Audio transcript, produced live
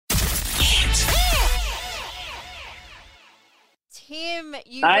Tim,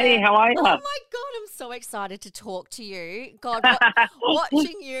 Hey, how are you? Oh my God, I'm so excited to talk to you. God,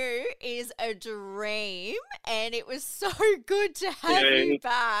 watching you is a dream, and it was so good to have you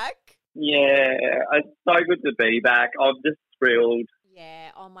back. Yeah, it's so good to be back. I'm just thrilled.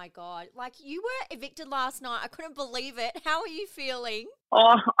 Yeah, oh my God. Like, you were evicted last night. I couldn't believe it. How are you feeling?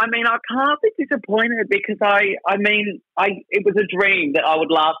 Oh, I mean, I can't be disappointed because it was a dream that I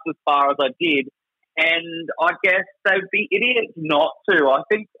would last as far as I did. And I guess they'd be idiots not to. I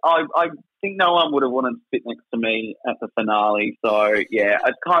think no one would have wanted to sit next to me at the finale. So yeah,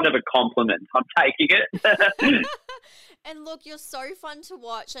 it's kind of a compliment. I'm taking it. And look, you're so fun to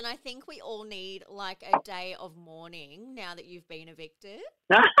watch, and I think we all need like a day of mourning now that you've been evicted.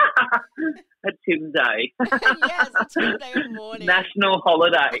 A Tim Day. Yes, a Tim Day of mourning. National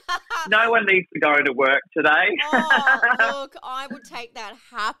holiday. No one needs to go to work today. Oh, look, I would take that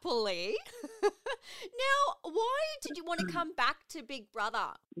happily. Now, why did you want to come back to Big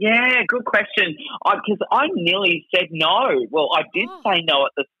Brother? Yeah, good question. Because I nearly said no. Well, I did say no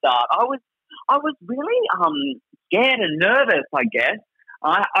at the start. I was really scared and nervous, I guess.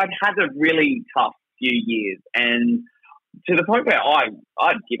 I'd had a really tough few years, and to the point where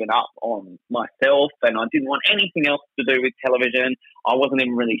I'd given up on myself, and I didn't want anything else to do with television. I wasn't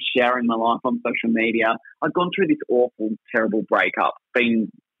even really sharing my life on social media. I'd gone through this awful, terrible breakup, been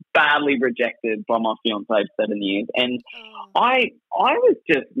badly rejected by my fiancé of 7 years, and I was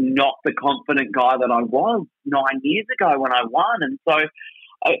just not the confident guy that I was 9 years ago when I won, and so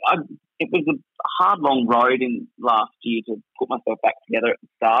it was a hard, long road in last year to put myself back together at the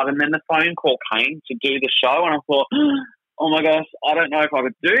start, and then the phone call came to do the show, and I thought, oh my gosh, I don't know if I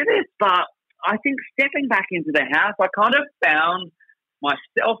could do this, but I think stepping back into the house, I kind of found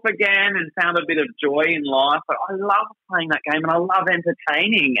myself again and found a bit of joy in life. I love playing that game and I love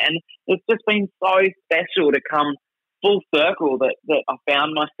entertaining, and it's just been so special to come full circle that I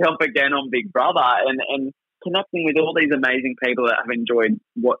found myself again on Big Brother and connecting with all these amazing people that have enjoyed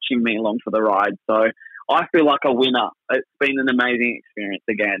watching me along for the ride. So I feel like a winner. It's been an amazing experience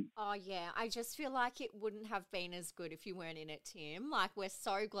again. Oh, yeah. I just feel like it wouldn't have been as good if you weren't in it, Tim. Like, we're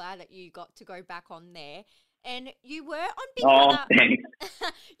so glad that you got to go back on there. And you were on Big Brother. Thanks.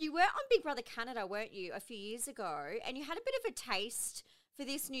 You were on Big Brother Canada, weren't you, a few years ago? And you had a bit of a taste for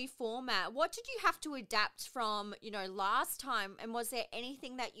this new format. What did you have to adapt from, last time? And was there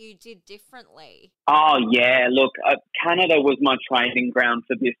anything that you did differently? Oh, yeah. Look, Canada was my training ground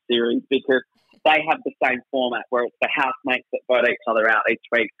for this series because they have the same format where it's the housemates that vote each other out each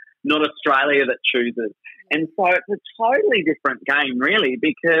week, not Australia that chooses. And so it's a totally different game, really,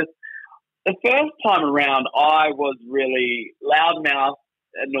 because the first time around I was really loudmouth,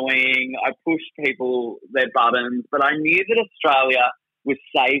 annoying. I pushed people, their buttons, but I knew that Australia was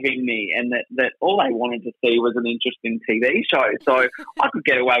saving me and that all they wanted to see was an interesting TV show. So I could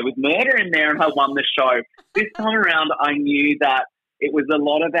get away with murder in there and I won the show. This time around I knew that it was a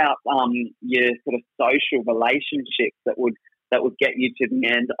lot about your sort of social relationships that would get you to the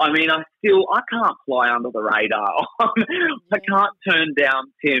end. I mean, I can't fly under the radar. I can't turn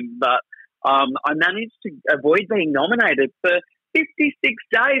down Tim, but I managed to avoid being nominated for 56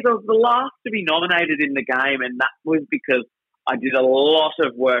 days. I was the last to be nominated in the game, and that was because I did a lot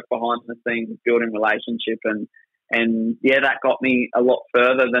of work behind the scenes building relationship and yeah, that got me a lot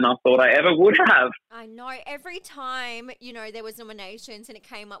further than I thought I ever would have. I know. Every time, there was nominations and it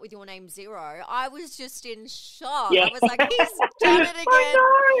came up with your name 0, I was just in shock. Yeah. I was like, he's done it again. I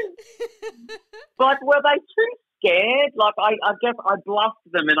know. Like, were they too scared? Like, I guess I bluffed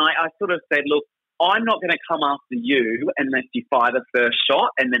them and I sort of said, look, I'm not going to come after you unless you fire the first shot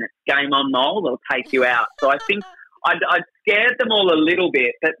and then it's game on Noel, they'll take you out. So I think I'd scared them all a little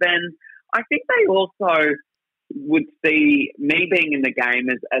bit, but then I think they also would see me being in the game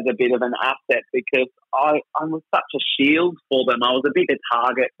as a bit of an asset because I was such a shield for them. I was a bigger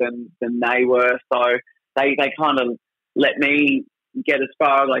target than they were, so they kind of let me get as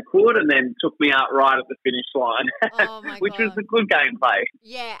far as I could and then took me out right at the finish line, which was a good gameplay.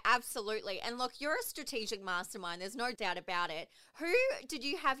 Yeah, absolutely. And look, you're a strategic mastermind. There's no doubt about it. Who did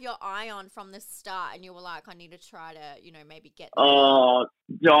you have your eye on from the start and you were like, I need to try to, maybe get them? Oh,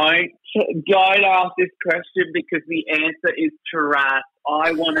 don't ask this question because the answer is Taras.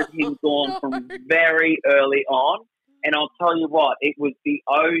 I wanted him gone from very early on. And I'll tell you what, it was the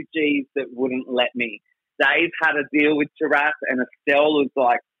OGs that wouldn't let me. Dave had a deal with Taras and Estelle was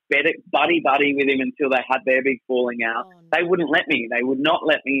like buddy with him until they had their big falling out. Oh, no. They wouldn't let me. They would not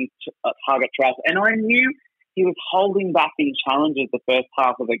let me target Taras. And I knew he was holding back in challenges the first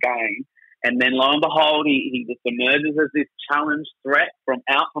half of the game. And then lo and behold, he just emerges as this challenge threat from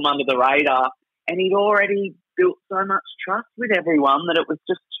out from under the radar. And he'd already built so much trust with everyone that it was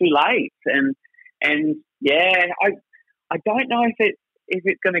just too late. And yeah, I don't know if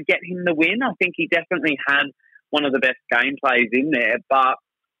it's going to get him the win. I think he definitely had one of the best gameplays in there, but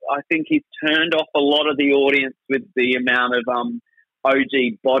I think he's turned off a lot of the audience with the amount of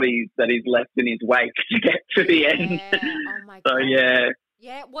OG bodies that he's left in his wake to get to the end. Oh my So God. yeah.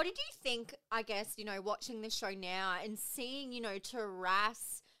 Yeah. What did you think, I guess, watching the show now and seeing,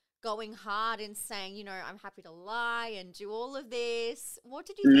 Taras going hard and saying, I'm happy to lie and do all of this. What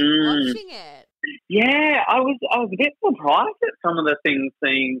did you think watching it? Yeah, I was a bit surprised at some of the things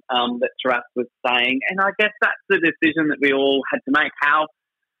seeing that Taras was saying, and I guess that's the decision that we all had to make. How,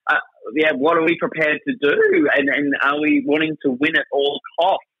 what are we prepared to do, and are we wanting to win at all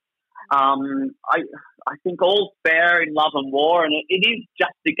costs? I think all's fair in love and war, and it is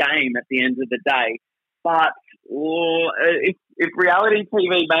just a game at the end of the day. But if reality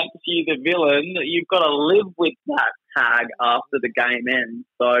TV makes you the villain, you've got to live with that tag after the game ends.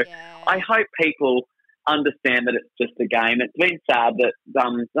 So I hope people understand that it's just a game. It's been sad that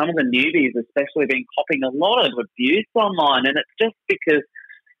some of the newbies especially have been copping a lot of abuse online, and it's just because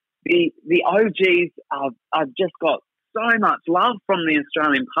the OGs have just got so much love from the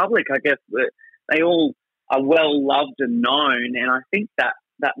Australian public. I guess that they all are well loved and known, and I think that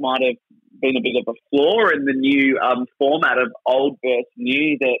might have been a bit of a flaw in the new format of old versus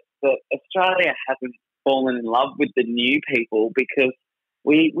new, that Australia hasn't fallen in love with the new people, because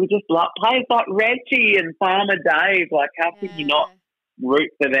we just love players like Reggie and Farmer Dave. Like, how can you not root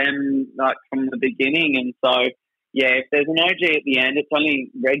for them like from the beginning? And so, yeah, if there's an OG at the end, it's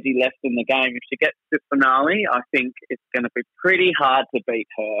only Reggie left in the game. If she gets to the finale, I think it's going to be pretty hard to beat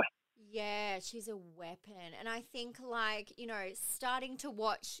her. Yeah, she's a weapon. And I think, starting to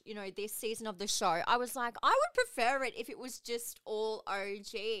watch, this season of the show, I was like, I would prefer it if it was just all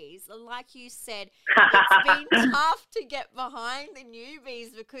OGs. Like you said, it's been tough to get behind the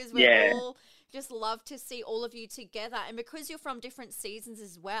newbies because we all just love to see all of you together. And because you're from different seasons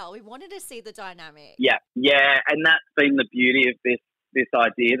as well, we wanted to see the dynamic. Yeah. And that's been the beauty of this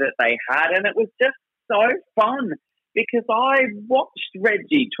idea that they had. And it was just so fun. Because I watched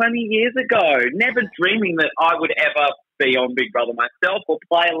Reggie 20 years ago, never dreaming that I would ever be on Big Brother myself or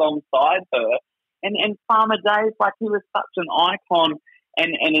play alongside her. And Farmer Dave, like, he was such an icon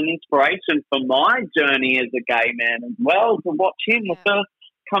and an inspiration for my journey as a gay man as well, to watch him, the first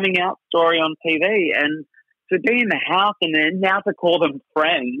coming out story on TV, and to be in the house and then now to call them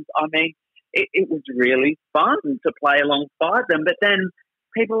friends. I mean, it was really fun to play alongside them. But then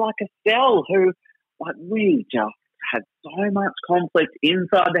people like Estelle, who, like, we just had so much conflict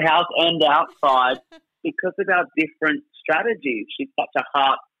inside the house and outside because of our different strategies. She's such a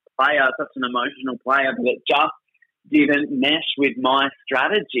heart player, such an emotional player, but it just didn't mesh with my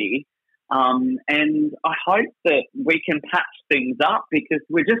strategy. And I hope that we can patch things up, because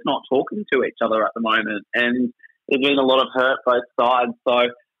we're just not talking to each other at the moment, and there's been a lot of hurt both sides. So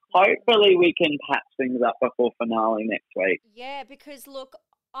hopefully we can patch things up before finale next week. Yeah, because look,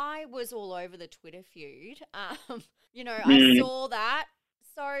 I was all over the Twitter feud. I saw that.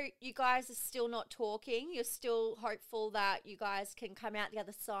 So you guys are still not talking. You're still hopeful that you guys can come out the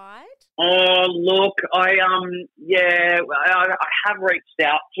other side? Oh, look, I have reached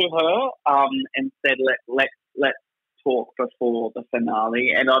out to her and said let's talk before the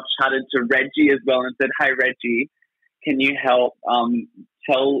finale. And I've chatted to Reggie as well and said, hey, Reggie, can you help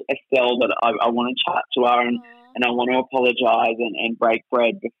tell Estelle that I want to chat to her and I want to apologise and break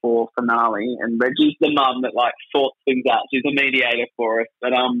bread before finale. And Reggie's the mum that, like, sorts things out. She's a mediator for us.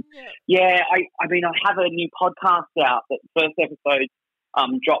 But, I mean, I have a new podcast out. That first episode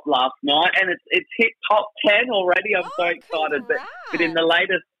dropped last night, and it's hit top 10 already. I'm so excited. But in the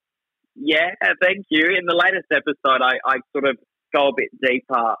latest, thank you. In the latest episode, I sort of go a bit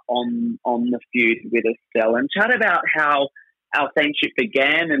deeper on the feud with Estelle and chat about how our friendship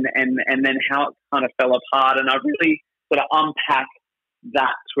began and then how it kind of fell apart. And I really sort of unpack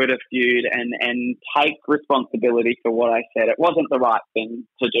that Twitter feud and take responsibility for what I said. It wasn't the right thing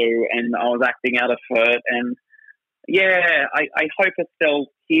to do, and I was acting out of hurt. And, I hope Estelle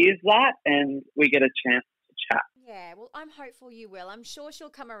hears that and we get a chance to chat. Yeah, well, I'm hopeful you will. I'm sure she'll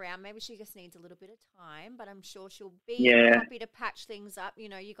come around. Maybe she just needs a little bit of time, but I'm sure she'll be happy to patch things up.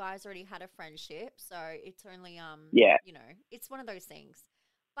 You guys already had a friendship, so it's only, it's one of those things.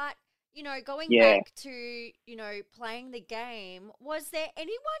 But, going back to, playing the game, was there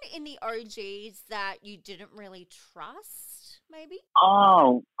anyone in the OGs that you didn't really trust, maybe?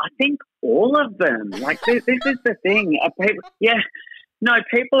 Oh, I think all of them. Like, this is the thing.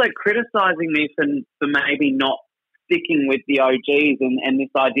 People are criticising me for maybe not sticking with the OGs and this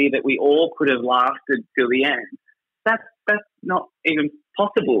idea that we all could have lasted till the end. that's not even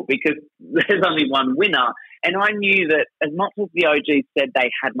possible because there's only one winner. And I knew that as much as the OGs said they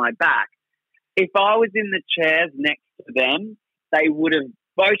had my back, if I was in the chairs next to them, they would have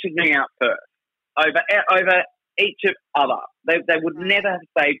voted me out first over each of other. They would never have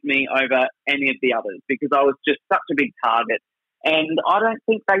saved me over any of the others because I was just such a big target. And I don't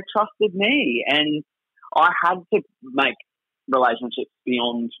think they trusted me. And I had to make relationships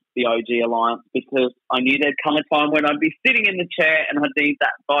beyond the OG alliance because I knew there'd come a time when I'd be sitting in the chair and I'd need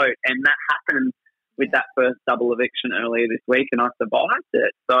that vote. And that happened with that first double eviction earlier this week, and I survived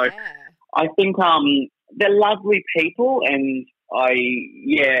it. So I think they're lovely people, and I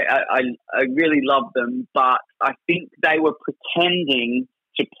really love them, but I think they were pretending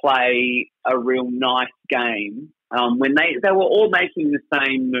to play a real nice game when they were all making the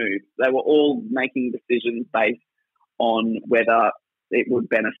same moves. They were all making decisions based on whether it would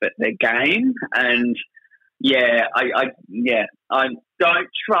benefit their game. And I don't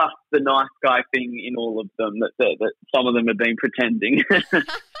trust the nice guy thing in all of them. That some of them have been pretending.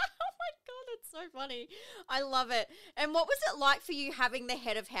 So funny. I love it. And what was it like for you having the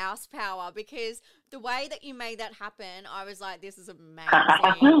head of house power? Because the way that you made that happen, I was like, this is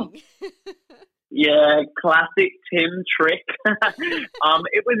amazing. Yeah, classic Tim trick.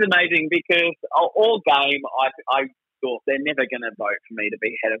 It was amazing because all game I thought they're never going to vote for me to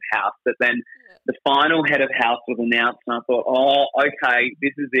be head of house. But then the final head of house was announced and I thought, oh, okay,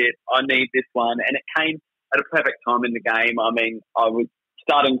 this is it. I need this one. And it came at a perfect time in the game. I mean, I was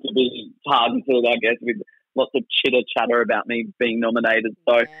starting to be targeted, I guess, with lots of chitter-chatter about me being nominated.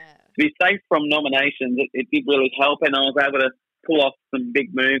 So to be safe from nominations, it did really help, and I was able to pull off some big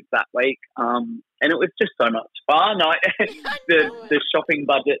moves that week. And it was just so much fun. The shopping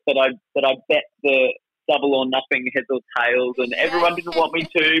budget that I bet the double or nothing heads or tails, and everyone didn't want me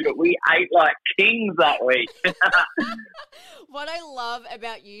to, but we ate like kings that week. What I love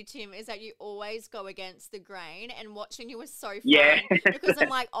about you, Tim, is that you always go against the grain, and watching you was so fun because I'm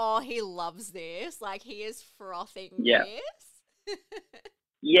like, oh, he loves this. Like, he is frothing this.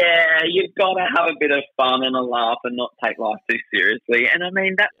 Yeah, you've got to have a bit of fun and a laugh and not take life too seriously. And I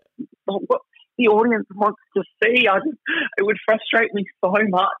mean, that's what the audience wants to see. It would frustrate me so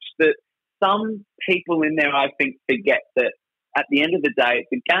much that some people in there, I think, forget that at the end of the day,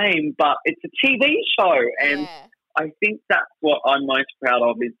 it's a game, but it's a TV show. And I think that's what I'm most proud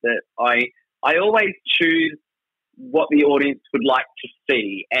of, is that I always choose what the audience would like to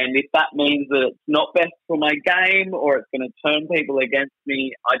see. And if that means that it's not best for my game or it's going to turn people against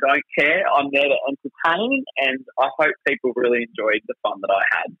me, I don't care. I'm there to entertain, and I hope people really enjoyed the fun that I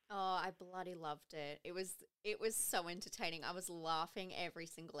had. Oh, I bloody loved it. It was so entertaining. I was laughing every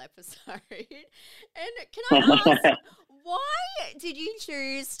single episode. And can I ask, why did you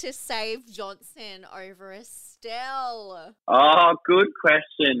choose to save Johnson over Estelle? Oh, good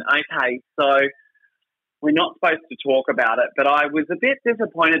question. Okay, so we're not supposed to talk about it, but I was a bit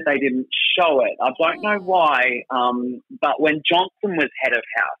disappointed they didn't show it. I don't know why, but when Johnson was head of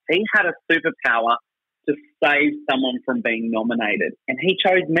house, he had a superpower to save someone from being nominated, and he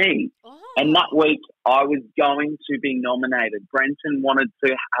chose me. And that week, I was going to be nominated. Brenton wanted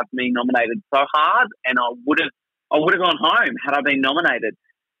to have me nominated so hard, and I would have gone home had I been nominated.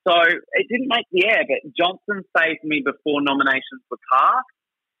 So it didn't make the air, but Johnson saved me before nominations were cast.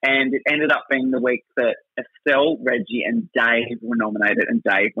 And it ended up being the week that Estelle, Reggie and Dave were nominated, and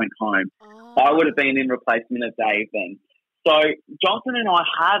Dave went home. I would have been in replacement of Dave then. So Johnson and I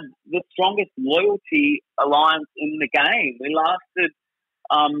had the strongest loyalty alliance in the game. We lasted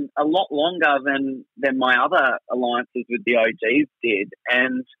a lot longer than my other alliances with the OGs did.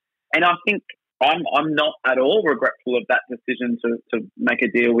 And I think I'm not at all regretful of that decision to make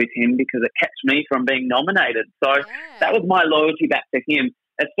a deal with him, because it kept me from being nominated. So that was my loyalty back to him.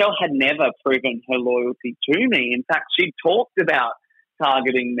 Estelle had never proven her loyalty to me. In fact, she talked about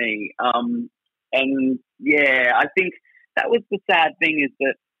targeting me. I think that was the sad thing, is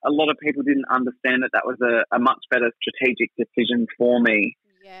that a lot of people didn't understand that was a much better strategic decision for me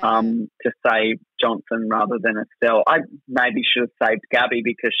to save Johnson rather than Estelle. I maybe should have saved Gabby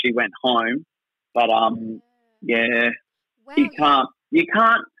because she went home. But, you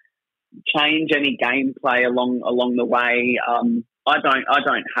can't change any gameplay along the way. I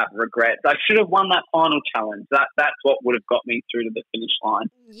don't have regrets. I should have won that final challenge. That's what would have got me through to the finish line.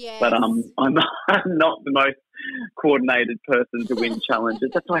 Yes. But I'm not the most coordinated person to win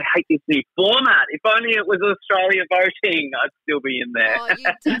challenges. That's why I hate this new format. If only it was Australia voting, I'd still be in there. Oh,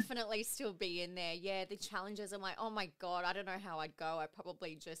 you'd definitely still be in there. Yeah, the challenges, I'm like, oh my God, I don't know how I'd go. I'd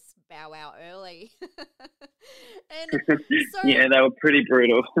probably just bow out early. And so, yeah, they were pretty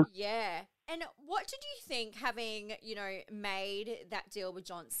brutal. Yeah. And What did you think having, made that deal with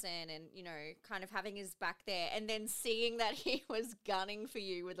Johnson and, kind of having his back there and then seeing that he was gunning for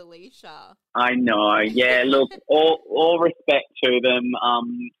you with Alicia? I know. Yeah, look, all respect to them. I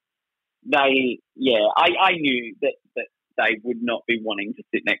knew that they would not be wanting to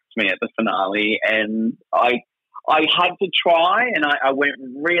sit next to me at the finale, and I had to try, and I went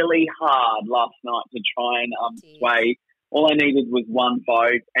really hard last night to try and sway. All I needed was one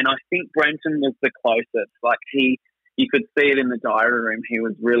vote, and I think Brenton was the closest. Like you could see it in the diary room. He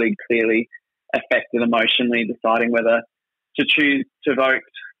was really clearly affected emotionally, deciding whether to choose to vote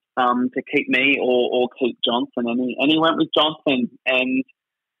to keep me or keep Johnson, and he went with Johnson. And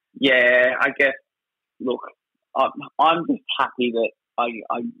yeah, I guess, look, I'm just happy that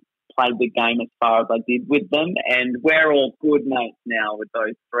I played the game as far as I did with them, and we're all good mates now with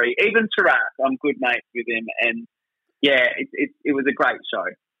those three. Even Taras, I'm good mates with him, and yeah, it was a great show.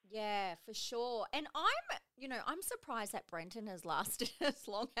 Yeah, for sure. And I'm surprised that Brenton has lasted as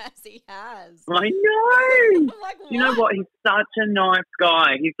long as he has. I know. I'm like, what? You know what? He's such a nice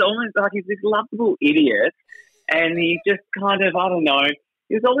guy. He's almost like he's this lovable idiot, and he just kind of, I don't know.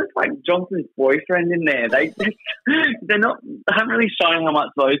 He's almost like Johnson's boyfriend in there. They haven't really shown how much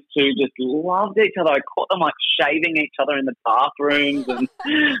those two just loved each other. I caught them like shaving each other in the bathrooms, and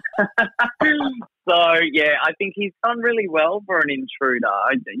so yeah, I think he's done really well for an intruder.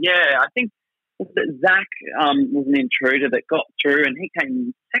 I think Zach was an intruder that got through, and he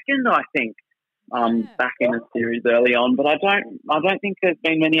came second, I think, back in the series early on. But I don't think there's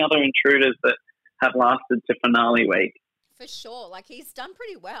been many other intruders that have lasted to finale week. For sure. Like, he's done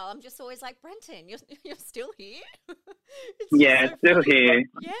pretty well. I'm just always like, Brenton, you're still here? Still here.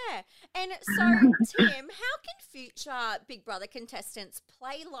 Yeah. And so, Tim, how can future Big Brother contestants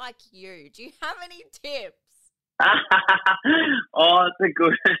play like you? Do you have any tips? Oh, it's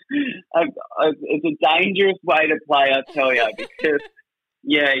a dangerous way to play, I tell you, because,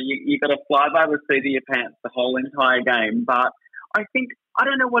 yeah, you got to fly by the seat of your pants the whole entire game. But I think, I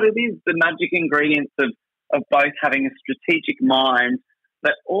don't know what it is, the magic ingredients of both having a strategic mind,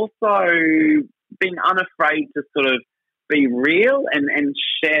 but also being unafraid to sort of be real and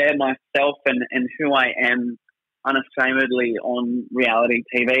share myself and who I am unashamedly on reality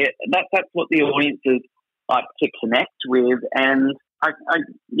TV. That's what the audiences like to connect with, and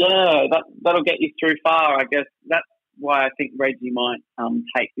that'll get you through far. I guess that's why I think Reggie might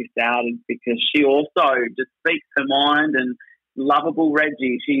take this out, is because she also just speaks her mind, and lovable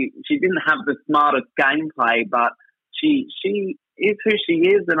Reggie. She didn't have the smartest gameplay, but she is who she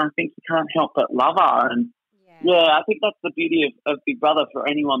is, and I think you can't help but love her. And yeah, I think that's the beauty of Big Brother for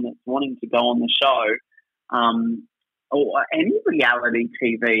anyone that's wanting to go on the show, or any reality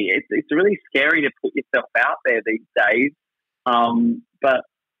TV. It's really scary to put yourself out there these days, but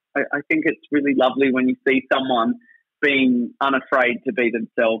I think it's really lovely when you see someone being unafraid to be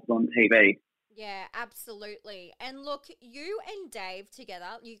themselves on TV. Yeah, absolutely. And look, you and Dave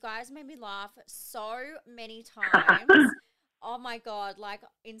together, you guys made me laugh so many times. Oh my God, like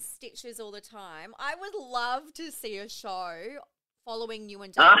in stitches all the time. I would love to see a show following you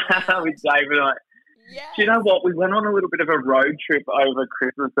and Dave around. With Dave and I. Yes. Do you know what? We went on a little bit of a road trip over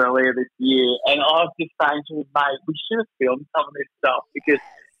Christmas earlier this year, and I was just saying to him, mate, we should have filmed some of this stuff, because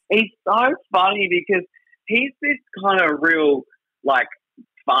he's so funny, because he's this kind of real, like,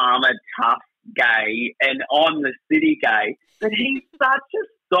 farmer, tough gay, and I'm the city gay, but he's such a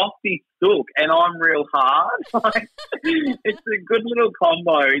softy stook, and I'm real hard. Like, it's a good little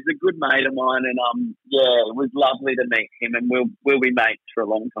combo. He's a good mate of mine, and it was lovely to meet him, and we'll be mates for a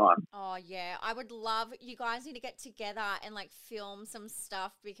long time. Oh yeah, I would love, you guys need to get together and like film some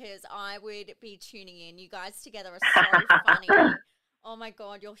stuff, because I would be tuning in. You guys together are so funny. Oh my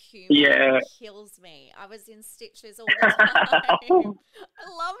God, your humor kills me. I was in stitches all the time. I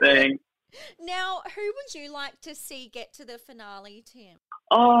love it. Now, who would you like to see get to the finale, Tim?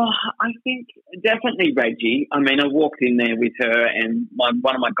 Oh, I think definitely Reggie. I mean, I walked in there with her, and one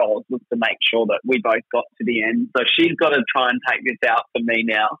of my goals was to make sure that we both got to the end. So she's got to try and take this out for me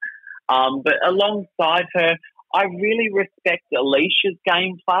now. But alongside her, I really respect Alicia's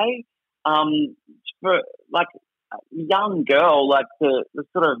gameplay. For like a young girl, like the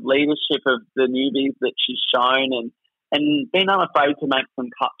sort of leadership of the newbies that she's shown, and being unafraid to make some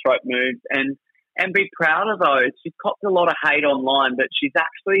cutthroat moves and be proud of those. She's copped a lot of hate online, but she's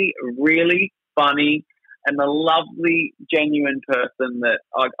actually really funny and a lovely, genuine person that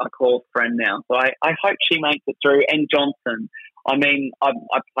I call friend now. So I hope she makes it through. And Johnson, I mean, I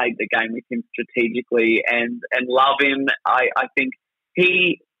played the game with him strategically and love him. I think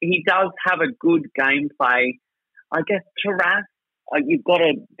he does have a good gameplay. I guess Taras, you've got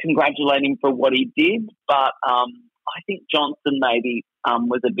to congratulate him for what he did, but I think Johnson maybe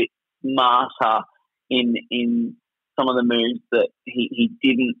was a bit smarter in some of the moves that he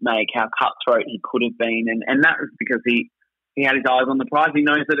didn't make, how cutthroat he could have been, and that was because he had his eyes on the prize. He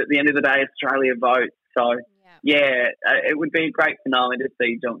knows that at the end of the day, Australia votes. So, it would be a great finale to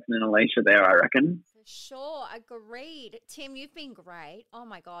see Johnson and Alicia there, I reckon. For sure, agreed. Tim, you've been great. Oh,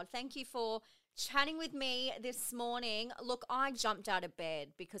 my God. Thank you for chatting with me this morning. Look, I jumped out of bed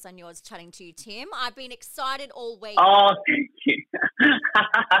because I knew I was chatting to you, Tim. I've been excited all week. Oh, thank you.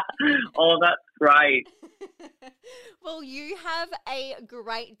 Oh, that's great. Well, you have a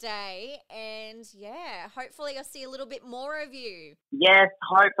great day, and hopefully I'll see a little bit more of you. Yes,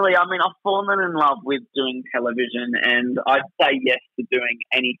 hopefully. I mean, I've fallen in love with doing television, and I'd say yes to doing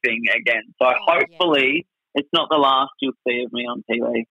anything again. So hopefully it's not the last you'll see of me on TV.